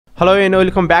Hello and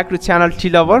welcome back to channel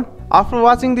T-Lover. After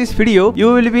watching this video,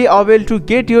 you will be able to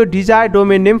get your desired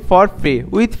domain name for free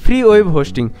with free web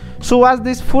hosting. So watch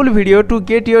this full video to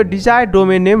get your desired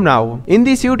domain name now. In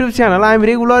this YouTube channel, I am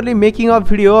regularly making a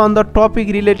video on the topic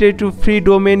related to free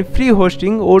domain, free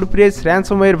hosting, WordPress,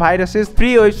 ransomware viruses,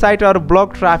 free website or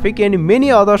blog traffic and many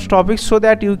other topics so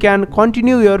that you can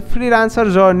continue your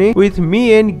freelancer journey with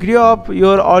me and grow up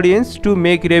your audience to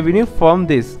make revenue from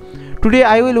this. Today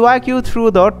I will walk you through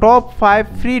the top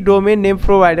 5 free domain name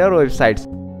provider websites.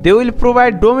 They will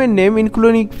provide domain name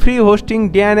including free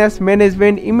hosting, DNS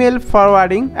management, email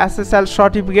forwarding, SSL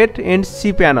certificate and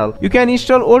cPanel. You can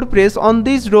install WordPress on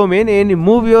this domain and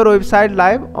move your website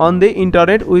live on the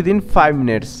internet within 5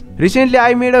 minutes. Recently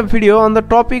I made a video on the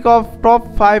topic of top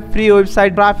 5 free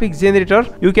website traffic generator.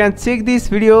 You can check this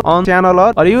video on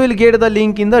channel or you will get the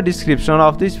link in the description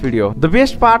of this video. The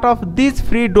best part of this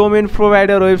free domain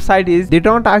provider website is they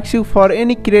don't ask you for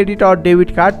any credit or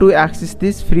debit card to access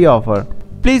this free offer.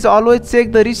 Please always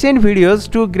check the recent videos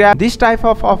to grab this type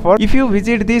of offer. If you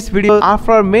visit this video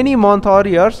after many months or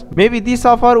years, maybe this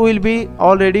offer will be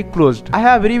already closed. I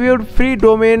have reviewed free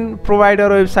domain provider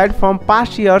website from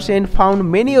past years and found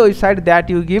many websites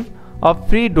that you give a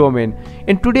free domain.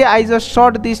 And today I just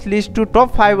short this list to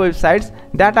top 5 websites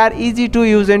that are easy to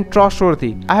use and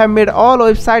trustworthy. I have made all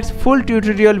websites full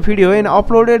tutorial video and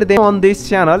uploaded them on this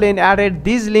channel and added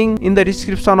this link in the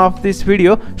description of this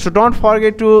video. So don't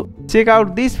forget to check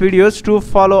out these videos to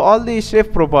follow all the steps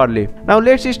properly. Now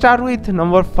let's start with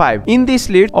number 5. In this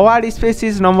list, award space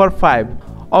is number 5.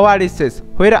 Award space,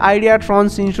 where idea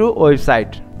turns into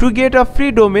website. To get a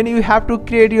free domain, you have to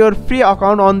create your free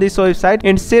account on this website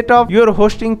and set up your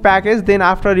hosting package. Then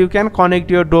after you can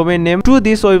connect your domain name to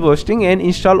this web hosting and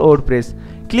install WordPress.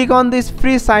 Click on this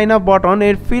free sign up button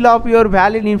and fill up your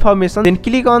valid information. Then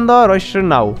click on the register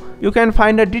now. You can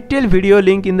find a detailed video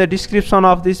link in the description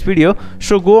of this video,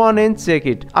 so go on and check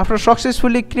it. After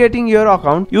successfully creating your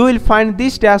account, you will find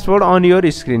this dashboard on your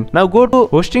screen. Now go to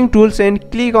hosting tools and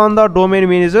click on the domain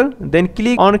manager. Then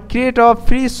click on create a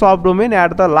free subdomain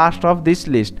at the last of this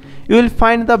list. You will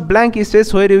find the blank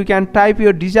space where you can type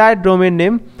your desired domain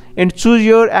name and choose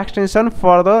your extension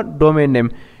for the domain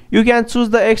name. You can choose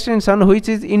the extension which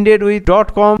is ended with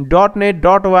 .com, .net,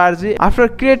 .org. After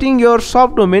creating your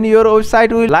subdomain, your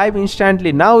website will live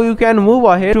instantly. Now you can move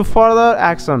ahead to further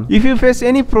action. If you face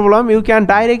any problem, you can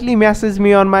directly message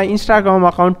me on my Instagram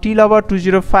account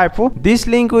tlover2054. This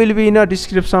link will be in the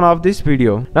description of this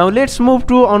video. Now let's move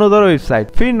to another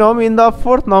website. Freenom in the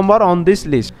 4th number on this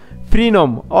list.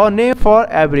 Freenom, a name for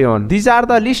everyone. These are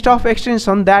the list of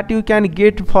extensions that you can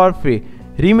get for free.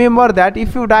 Remember that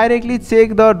if you directly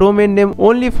check the domain name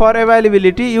only for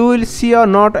availability, you will see a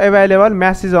not available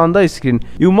message on the screen.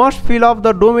 You must fill up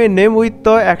the domain name with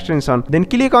the extension. Then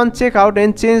click on checkout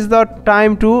and change the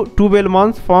time to 12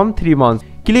 months from 3 months.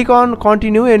 Click on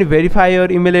continue and verify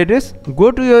your email address. Go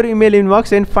to your email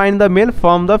inbox and find the mail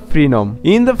from the Freenom.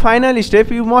 In the final step,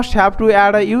 you must have to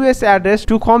add a US address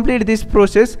to complete this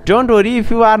process. Don't worry if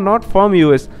you are not from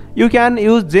US. You can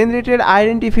use generated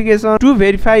identification to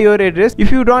verify your address.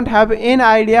 If you don't have any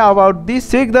idea about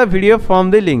this, check the video from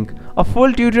the link. A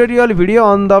full tutorial video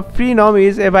on the Freenom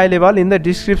is available in the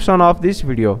description of this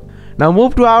video. Now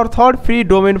move to our third free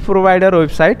domain provider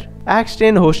website,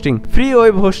 X10 Hosting. Free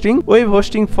web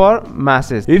hosting for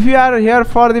masses. If you are here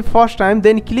for the first time,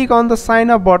 then click on the sign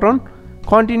up button.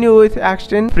 Continue with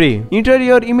X10 free. Enter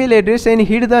your email address and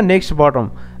hit the next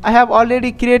button. I have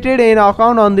already created an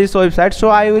account on this website, so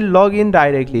I will log in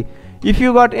directly. If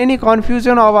you got any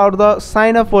confusion about the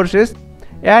sign up process,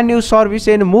 add new service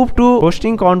and move to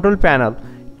hosting control panel.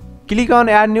 Click on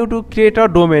add new to create a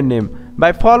domain name.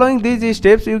 By following these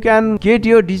steps, you can get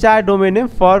your desired domain name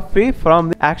for free from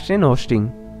the X10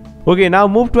 Hosting. Okay, now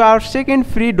move to our second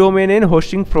free domain and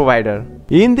hosting provider.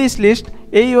 In this list,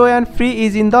 AON Free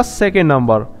is in the 2nd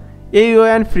number.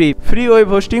 AON free web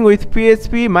hosting with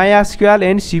PHP, MySQL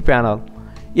and cPanel.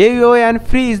 AON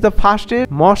Free is the fastest,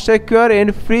 most secure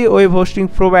and free web hosting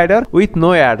provider with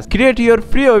no ads. Create your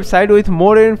free website with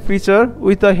modern features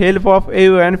with the help of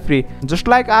AON Free. Just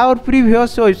like our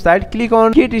previous website, click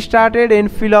on Get Started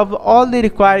and fill up all the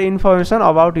required information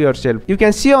about yourself. You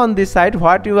can see on this site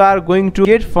what you are going to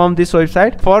get from this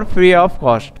website for free of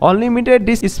cost. Unlimited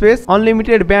disk space,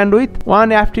 unlimited bandwidth, 1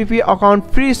 FTP account,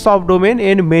 free subdomain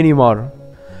and many more.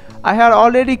 I have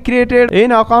already created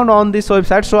an account on this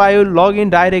website, so I will log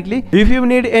in directly. If you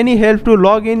need any help to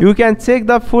log in, you can check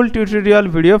the full tutorial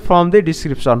video from the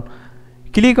description.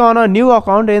 Click on a new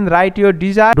account and write your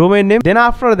desired domain name. Then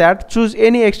after that, choose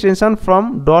any extension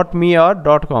from .me or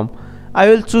 .com. I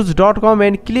will choose .com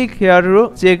and click here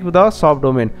to check the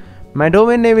subdomain. My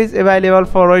domain name is available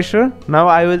for register. Now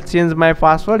I will change my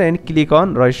password and click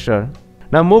on register.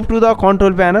 Now move to the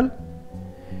control panel.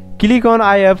 Click on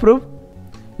I approve.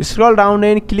 Scroll down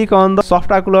and click on the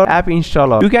Softaculous app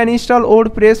installer. You can install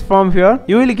WordPress from here.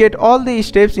 You will get all the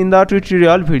steps in the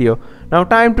tutorial video. Now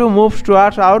time to move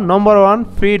towards our number 1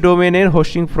 free domain and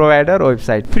hosting provider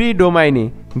website, Free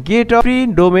Domain. Get a free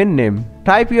domain name.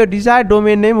 Type your desired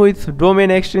domain name with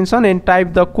domain extension and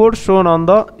type the code shown on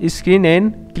the screen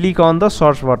and click on the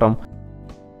search button.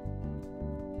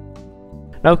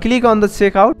 Now click on the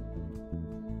checkout.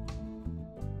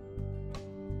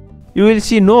 You will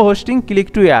see no hosting,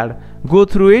 click to add. Go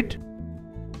through it.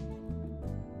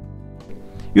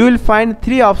 You will find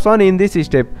 3 options in this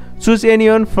step. Choose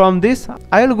anyone from this.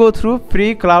 I will go through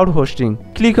free cloud hosting.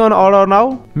 Click on order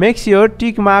now. Make sure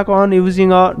tick mark on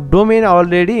using a domain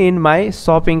already in my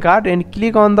shopping cart and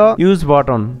click on the use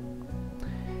button.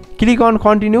 Click on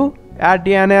continue, add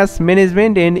DNS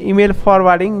management and email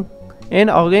forwarding and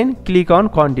again click on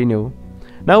continue.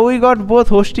 Now we got both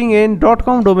hosting and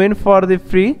 .com domain for the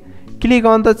free. Click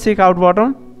on the checkout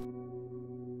button.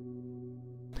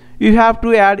 You have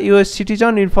to add US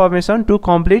citizen information to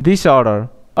complete this order.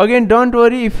 Again, don't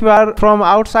worry if you are from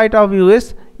outside of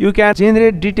US, you can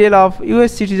generate detail of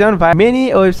US citizen via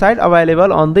many websites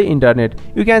available on the internet.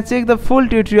 You can check the full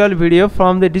tutorial video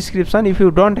from the description if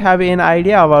you don't have an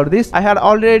idea about this. I had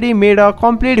already made a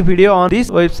complete video on this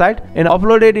website and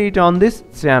uploaded it on this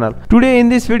channel. Today in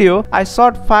this video, I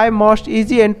showed 5 most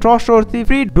easy and trustworthy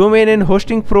free domain and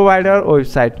hosting provider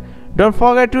website. Don't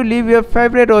forget to leave your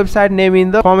favorite website name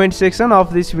in the comment section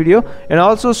of this video and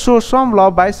also show some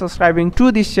love by subscribing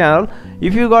to this channel.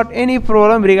 If you got any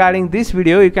problem regarding this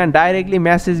video, you can directly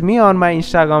message me on my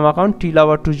Instagram account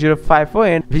tlover2054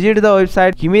 and visit the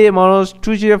website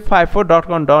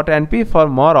himedemonos2054.com.np for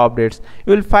more updates.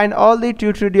 You will find all the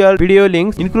tutorial video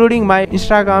links including my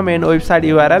Instagram and website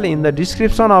URL in the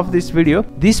description of this video.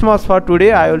 This much for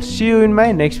today. I will see you in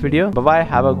my next video. Bye bye.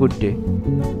 Have a good day.